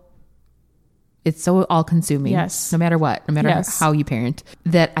it's so all consuming. Yes. No matter what, no matter how you parent,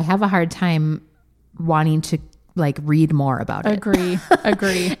 that I have a hard time wanting to like read more about it. Agree.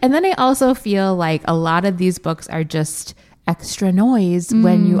 And then I also feel like a lot of these books are just extra noise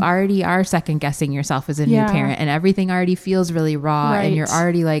when you already are second guessing yourself as a new parent, and everything already feels really raw, and you're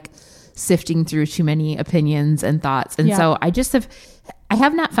already like sifting through too many opinions and thoughts. And so I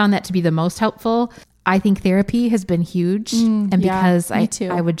have not found that to be the most helpful. I think therapy has been huge. And because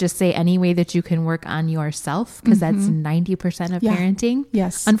I would just say any way that you can work on yourself, because that's 90% of parenting.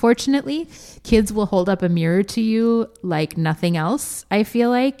 Yes. Unfortunately, kids will hold up a mirror to you like nothing else, I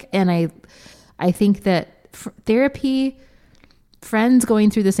feel like. And I think that therapy, friends going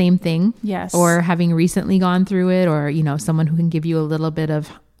through the same thing, or having recently gone through it, or, you know, someone who can give you a little bit of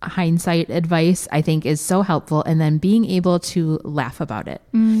hindsight advice, I think is so helpful. And then being able to laugh about it.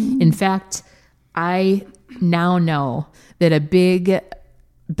 In fact, I now know that a big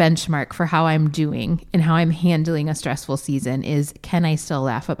benchmark for how I'm doing and how I'm handling a stressful season is, can I still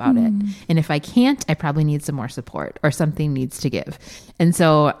laugh about it? And if I can't, I probably need some more support, or something needs to give. And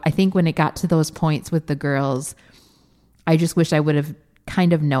so I think when it got to those points with the girls, I just wish I would have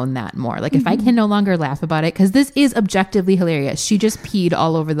kind of known that more. Like if I can no longer laugh about it, because this is objectively hilarious. She just peed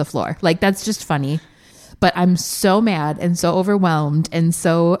all over the floor. Like that's just funny. But I'm so mad and so overwhelmed and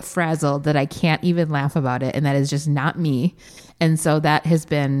so frazzled that I can't even laugh about it. And that is just not me. And so that has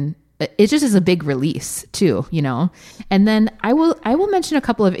been, it just is a big release too, you know? And then I will mention a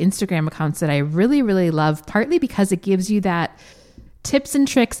couple of Instagram accounts that I really, really love, partly because it gives you that tips and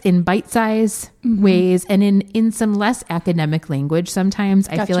tricks in bite-sized ways and in some less academic language. Sometimes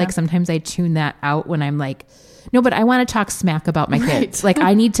I feel like sometimes I tune that out when I'm like, no, but I want to talk smack about my kids. Like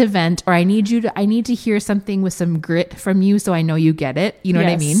I need to vent, or I need to hear something with some grit from you so I know you get it. You know what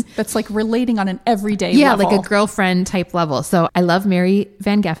I mean? That's like relating on an everyday level. Like a girlfriend type level. So I love Mary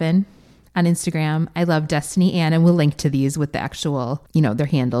Van Geffen on Instagram. I love Destiny Ann, and we'll link to these with the actual, you know, their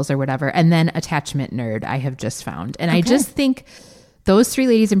handles or whatever. And then Attachment Nerd I have just found. And I just think those 3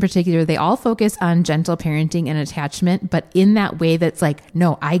 ladies in particular, they all focus on gentle parenting and attachment, but in that way that's like,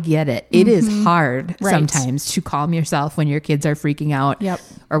 no, I get it. It is hard sometimes to calm yourself when your kids are freaking out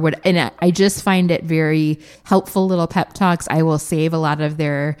or what. And I just find it very helpful little pep talks. I will save a lot of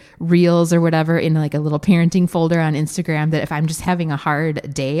their reels or whatever in like a little parenting folder on Instagram, that if I'm just having a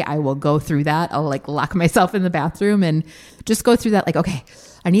hard day, I will go through that. I'll like lock myself in the bathroom and just go through that. Like, okay,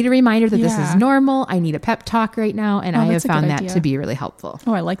 I need a reminder that this is normal. I need a pep talk right now. And I have found that to be really helpful.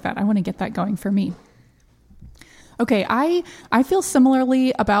 Oh, I like that. I want to get that going for me. Okay. I feel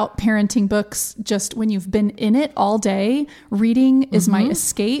similarly about parenting books. Just when you've been in it all day, reading is my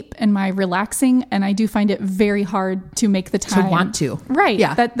escape and my relaxing. And I do find it very hard to make the time to want to. Right.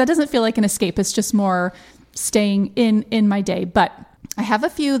 Yeah. That doesn't feel like an escape. It's just more staying in my day. But I have a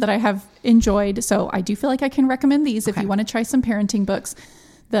few that I have enjoyed. So I do feel like I can recommend these if you want to try some parenting books.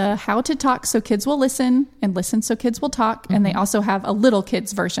 The How to Talk So Kids Will Listen and Listen So Kids Will Talk. And they also have a little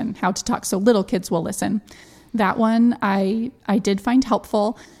kids version, How to Talk So Little Kids Will Listen. That one I did find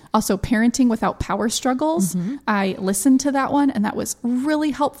helpful. Also, Parenting Without Power Struggles. I listened to that one and that was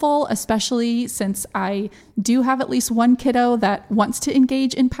really helpful, especially since I do have at least one kiddo that wants to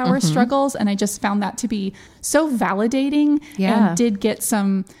engage in power struggles. And I just found that to be so validating and did get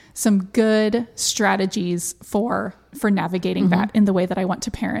some good strategies for navigating that in the way that I want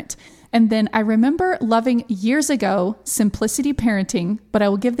to parent. And then I remember loving years ago Simplicity Parenting, but I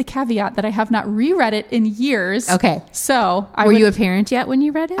will give the caveat that I have not reread it in years. Okay. So were you a parent yet when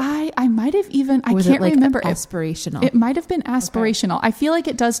you read it? I might have even, I can't remember. Aspirational. It might have been aspirational. Okay. I feel like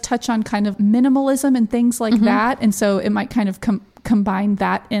it does touch on kind of minimalism and things like that. And so it might kind of combine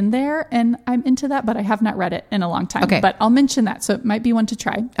that in there. And I'm into that, but I have not read it in a long time. Okay. But I'll mention that. So it might be one to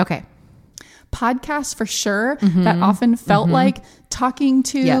try. Okay. Podcasts for sure. That often felt like talking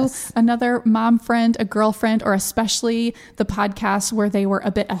to another mom friend, a girlfriend, or especially the podcasts where they were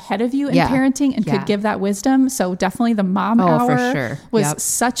a bit ahead of you in parenting and could give that wisdom. So definitely the Mom Hour was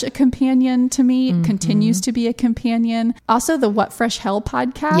such a companion to me, continues to be a companion. Also the What Fresh Hell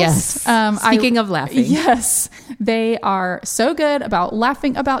podcast. Yes. Speaking of laughing. Yes. They are so good about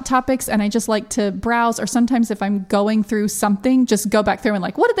laughing about topics. And I just like to browse, or sometimes if I'm going through something, just go back through and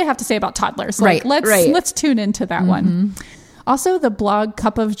like, what did they have to say about toddlers? Like, let's tune into that one. Also, the blog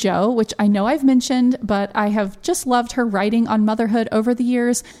Cup of Joe, which I know I've mentioned, but I have just loved her writing on motherhood over the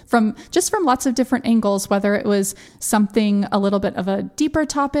years from lots of different angles, whether it was something a little bit of a deeper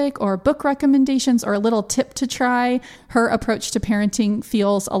topic or book recommendations or a little tip to try. Her approach to parenting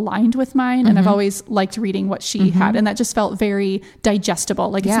feels aligned with mine. And I've always liked reading what she had. And that just felt very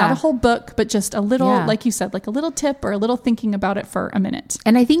digestible. Like it's not a whole book, but just a little, like you said, like a little tip or a little thinking about it for a minute.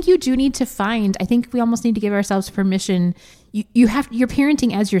 And I think you do need to I think we almost need to give ourselves permission. You're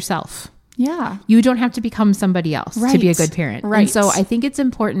parenting as yourself. Yeah. You don't have to become somebody else to be a good parent. Right. And so I think it's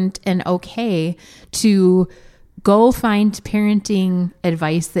important and okay to go find parenting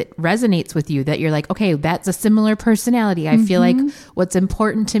advice that resonates with you, that you're like, okay, that's a similar personality. I feel like what's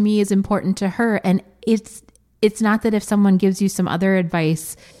important to me is important to her. And it's not that if someone gives you some other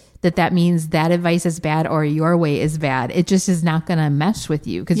advice that means that advice is bad or your way is bad. It just is not going to mesh with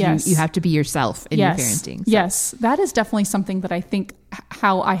you because you have to be yourself in your parenting. So. Yes, that is definitely something that I think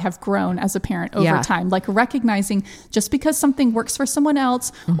how I have grown as a parent over time, like recognizing just because something works for someone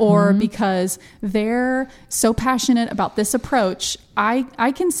else or because they're so passionate about this approach,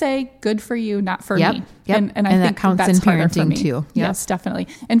 I can say good for you, not for me. Yep. And I think that counts that's in parenting too. Yep. Yes, definitely.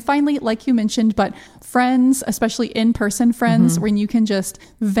 And finally, like you mentioned, but friends, especially in-person friends, when you can just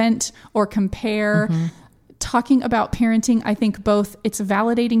vent or compare, talking about parenting, I think both it's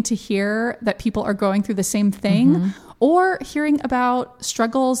validating to hear that people are going through the same thing or hearing about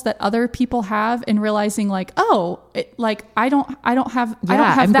struggles that other people have and realizing like, I don't have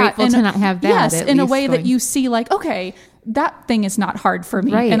I'm that. Grateful to not have that. Yes, in a way that you see like, okay, that thing is not hard for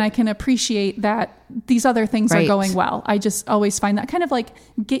me. Right. And I can appreciate that these other things are going well. I just always find that kind of like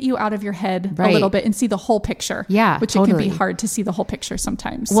get you out of your head a little bit and see the whole picture. Yeah, which it can be hard to see the whole picture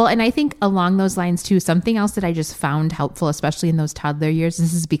sometimes. Well, and I think along those lines too, something else that I just found helpful, especially in those toddler years,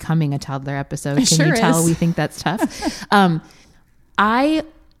 this is becoming a toddler episode. Can you tell we think that's tough? I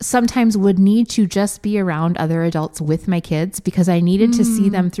sometimes would need to just be around other adults with my kids because I needed to see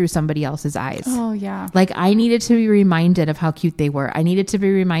them through somebody else's eyes. Oh yeah. Like I needed to be reminded of how cute they were. I needed to be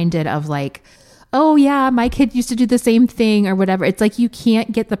reminded of like, oh yeah, my kid used to do the same thing or whatever. It's like, you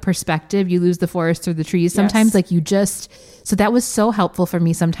can't get the perspective. You lose the forest through the trees. Sometimes like so that was so helpful for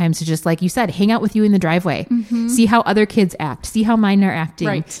me sometimes to just, like you said, hang out with you in the driveway, see how other kids act, see how mine are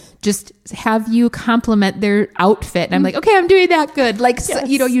acting, just have you compliment their outfit. And I'm like, okay, I'm doing that good. Like, so,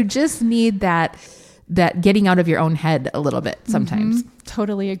 you just need that that getting out of your own head a little bit sometimes.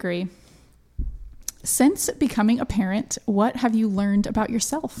 Totally agree. Since becoming a parent, what have you learned about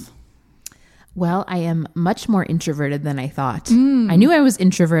yourself? Well, I am much more introverted than I thought. I knew I was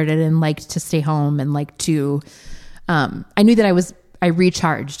introverted and liked to stay home and liked to, I knew that I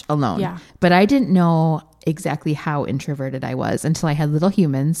recharged alone, Yeah. but I didn't know exactly how introverted I was until I had little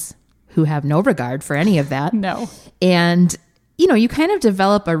humans who have no regard for any of that. No. And, you know, you kind of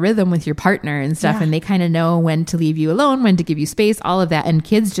develop a rhythm with your partner and stuff, Yeah. and they kind of know when to leave you alone, when to give you space, all of that. And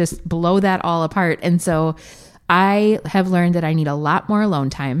kids just blow that all apart. And so I have learned that I need a lot more alone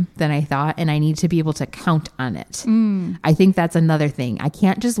time than I thought, and I need to be able to count on it. I think that's another thing. I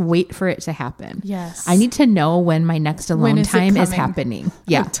can't just wait for it to happen. Yes. I need to know when my next alone is it time is coming? happening.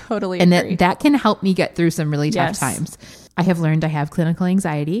 Yeah. I totally and agree. that can help me get through some really tough Yes. times. I have learned I have clinical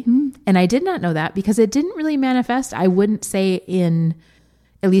anxiety, and I did not know that because it didn't really manifest. I wouldn't say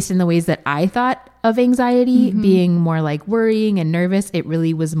at least in the ways that I thought of anxiety being more like worrying and nervous. It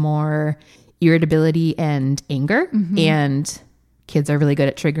really was more irritability and anger, and kids are really good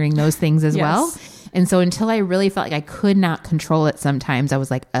at triggering those things as Yes. well. And so until I really felt like I could not control it sometimes, I was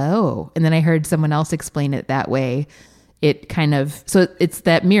like, oh, and then I heard someone else explain it that way. It kind of, so it's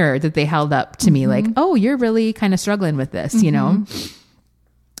that mirror that they held up to me like, oh, you're really kind of struggling with this, you know?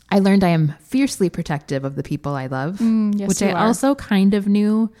 I learned I am fiercely protective of the people I love, yes, which you I are. also kind of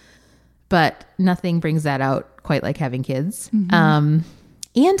knew, but nothing brings that out quite like having kids.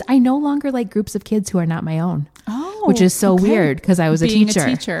 And I no longer like groups of kids who are not my own. Oh, Which is so okay. weird because I was Being a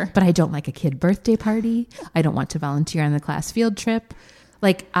a teacher. But I don't like a kid birthday party. I don't want to volunteer on the class field trip.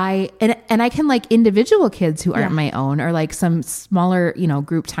 Like and I can like individual kids who aren't Yeah. my own, or like some smaller, you know,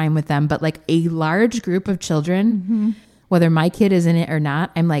 group time with them. But like a large group of children, whether my kid is in it or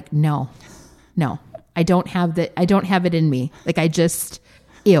not, I'm like, no, I don't have it in me. Like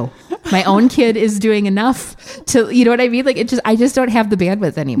ew, my own kid is doing enough to, you know what I mean? Like I just don't have the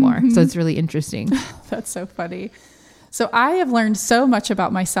bandwidth anymore. So it's really interesting. That's so funny. So I have learned so much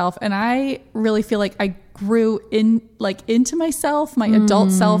about myself, and I really feel like I grew into myself, my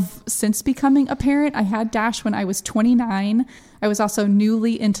adult self, since becoming a parent. I had Dash when I was 29. I was also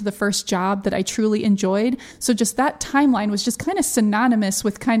newly into the first job that I truly enjoyed. So just that timeline was just kind of synonymous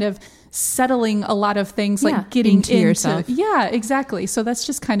with kind of settling a lot of things, Yeah, like getting into yourself. Yeah, exactly. So that's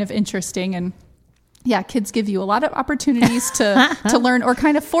just kind of interesting. And yeah, kids give you a lot of opportunities to learn or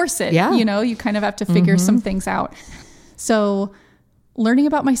kind of force it. Yeah. You know, you kind of have to figure some things out. So learning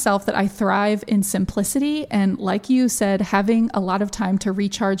about myself that I thrive in simplicity, and like you said, having a lot of time to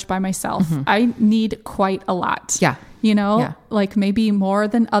recharge by myself. I need quite a lot. Yeah. You know, Yeah. like maybe more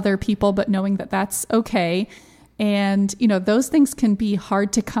than other people, but knowing that that's okay. And, you know, those things can be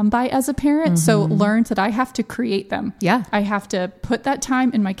hard to come by as a parent. So learn that I have to create them. Yeah. I have to put that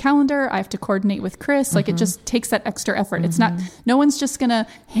time in my calendar. I have to coordinate with Chris. Like it just takes that extra effort. It's not, no one's just going to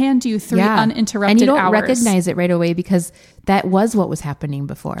hand you 3 uninterrupted and you don't hours. recognize it right away because that was what was happening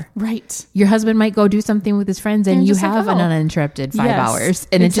before. Right. Your husband might go do something with his friends and And you just like, have oh. an uninterrupted 5 Yes, hours,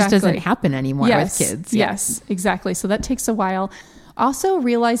 and it just doesn't exactly. happen anymore with kids. Yeah. Yes, exactly. So that takes a while. Also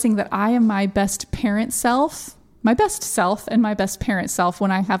realizing that I am my best parent self, my best self and my best parent self when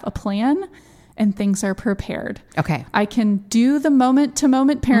I have a plan and things are prepared. Okay. I can do the moment to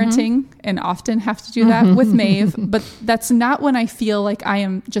moment parenting and often have to do that with Maeve, but that's not when I feel like I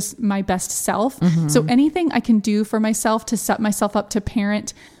am just my best self. So anything I can do for myself to set myself up to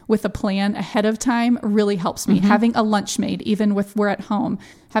parent with a plan ahead of time really helps me. Having a lunch made, even if we're at home,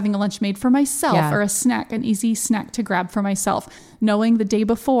 having a lunch made for myself or a snack, an easy snack to grab for myself, knowing the day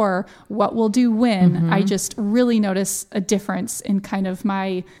before what we'll do when, I just really notice a difference in kind of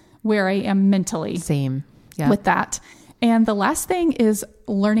where I am mentally. Same. Yeah. With that. And the last thing is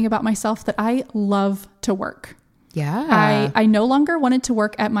learning about myself that I love to work. Yeah. I no longer wanted to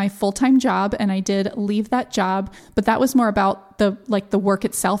work at my full-time job, and I did leave that job, but that was more about the work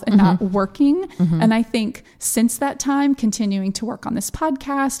itself and not working. And I think since that time, continuing to work on this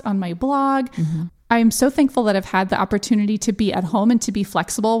podcast, on my blog, I am so thankful that I've had the opportunity to be at home and to be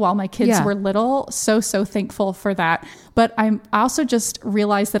flexible while my kids were little. So thankful for that. But I also just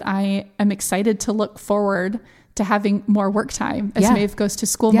realized that I am excited to look forward to having more work time as Maeve goes to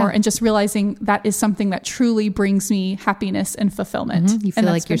school more, and just realizing that is something that truly brings me happiness and fulfillment. You feel and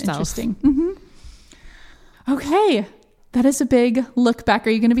like that's been yourself. interesting. Okay. That is a big look back. Are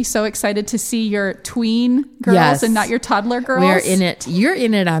you going to be so excited to see your tween girls Yes. and not your toddler girls? We are in it. You're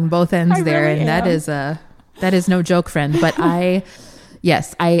in it on both ends I there. really And am. that is no joke, friend. But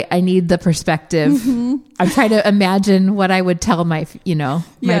yes, I need the perspective. I'm trying to imagine what I would tell my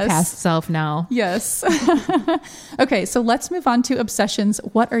Yes. past self now. Yes. Okay. So let's move on to obsessions.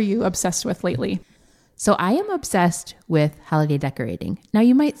 What are you obsessed with lately? So I am obsessed with holiday decorating. Now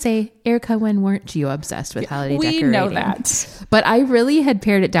you might say, Erica, when weren't you obsessed with holiday decorating? We know that. But I really had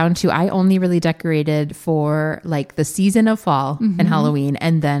pared it down to, I only really decorated for like the season of fall and Halloween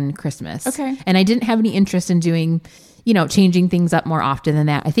and then Christmas. Okay. And I didn't have any interest in doing, changing things up more often than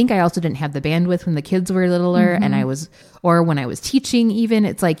that. I think I also didn't have the bandwidth when the kids were littler and or when I was teaching even.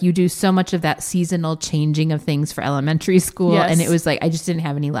 It's like you do so much of that seasonal changing of things for elementary school. Yes. And it was like, I just didn't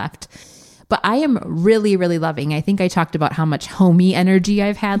have any left. But I am really, really loving. I think I talked about how much homey energy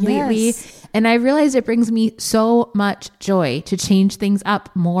I've had lately. And I realize it brings me so much joy to change things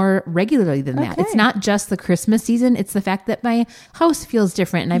up more regularly than that. It's not just the Christmas season. It's the fact that my house feels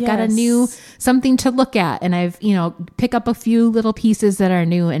different and I've got a new something to look at. And I've, pick up a few little pieces that are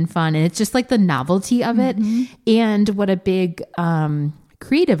new and fun. And it's just like the novelty of it. And what a big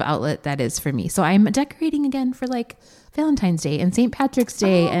creative outlet that is for me. So I'm decorating again for like Valentine's Day and St. Patrick's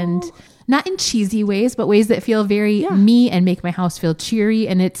Day and not in cheesy ways, but ways that feel very me and make my house feel cheery.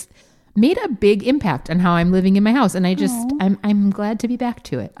 And it's made a big impact on how I'm living in my house. And I just, I'm glad to be back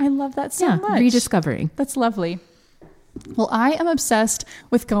to it. I love that so much. Rediscovering. That's lovely. Well, I am obsessed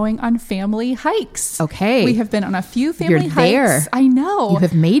with going on family hikes. Okay. We have been on a few family hikes. There. I know. You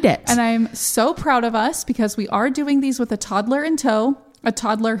have made it. And I'm so proud of us because we are doing these with a toddler in tow. A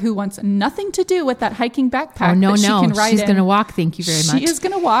toddler who wants nothing to do with that hiking backpack. Oh, no. She can ride She's in. going to walk. Thank you very much. She is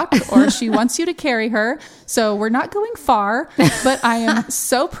going to walk, or she wants you to carry her. So we're not going far, but I am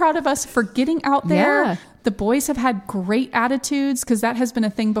so proud of us for getting out there. Yeah. The boys have had great attitudes because that has been a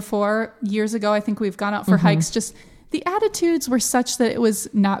thing before. Years ago, I think we've gone out for hikes. Just the attitudes were such that it was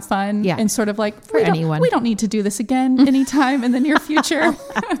not fun and sort of like, for anyone. We don't need to do this again anytime in the near future.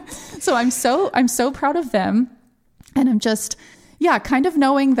 So I'm so proud of them. And I'm just... kind of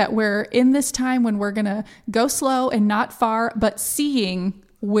knowing that we're in this time when we're going to go slow and not far, but seeing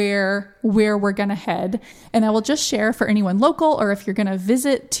where we're going to head. And I will just share for anyone local, or if you're going to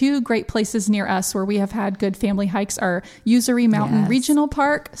visit 2 great places near us where we have had good family hikes, are Usery Mountain Regional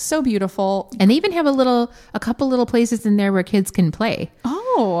Park. So beautiful. And they even have a couple little places in there where kids can play.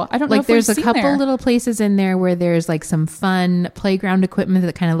 Oh, I don't know if there's we've a seen couple there. little places in there where there's like some fun playground equipment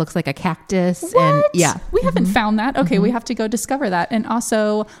that kind of looks like a cactus. What? And we haven't found that. Okay, we have to go discover that. And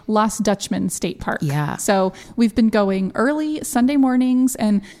also Lost Dutchman State Park. Yeah. So we've been going early Sunday mornings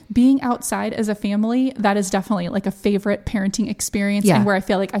and being outside as a family. That is definitely like a favorite parenting experience and where I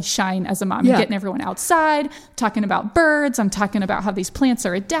feel like I shine as a mom. Getting everyone outside, talking about birds. I'm talking about how these plants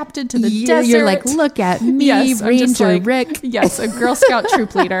are adapted to the desert. You're like, look at me, Ranger Rick. Yes, a Girl Scout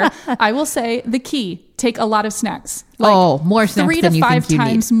troop leader. I will say the key, take a lot of snacks. More snacks 3 than to you 5 think you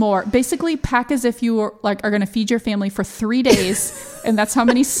times need. more. Basically, pack as if you are going to feed your family for 3 days, and that's how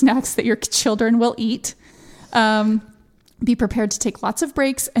many snacks that your children will eat. Be prepared to take lots of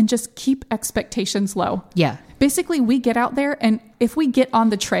breaks and just keep expectations low. Yeah. Basically, we get out there, and if we get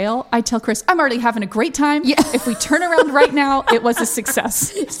on the trail, I tell Chris, I'm already having a great time. Yeah. If we turn around right now, it was a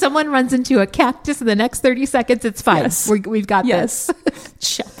success. If someone runs into a cactus in the next 30 seconds, it's fine. Yes. We've got this.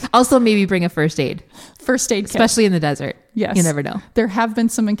 Check. Also, maybe bring a first aid. First aid kit. Especially in the desert. Yes. You never know. There have been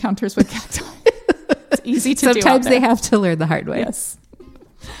some encounters with cacti. It's easy to do. Sometimes they have to learn the hard way. Yes.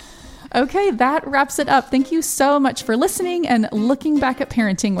 Okay, that wraps it up. Thank you so much for listening and looking back at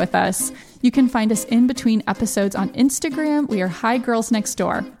parenting with us. You can find us in between episodes on Instagram. We are Hi Girls Next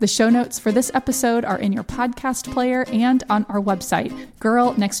Door. The show notes for this episode are in your podcast player and on our website,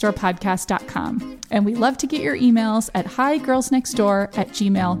 girlnextdoorpodcast.com. And we love to get your emails at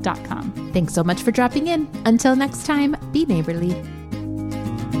higirlsnextdoor@gmail.com. Thanks so much for dropping in. Until next time, be neighborly.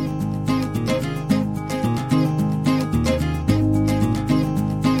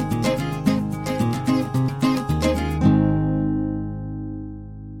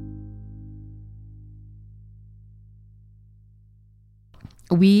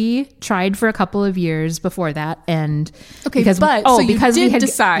 We tried for a couple of years before that, and you did decide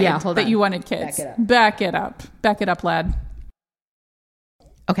that you wanted kids. Back it up, lad.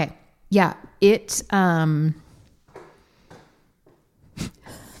 Okay, yeah, it. I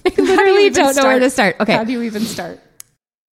literally don't know where to start. Okay, how do you even start?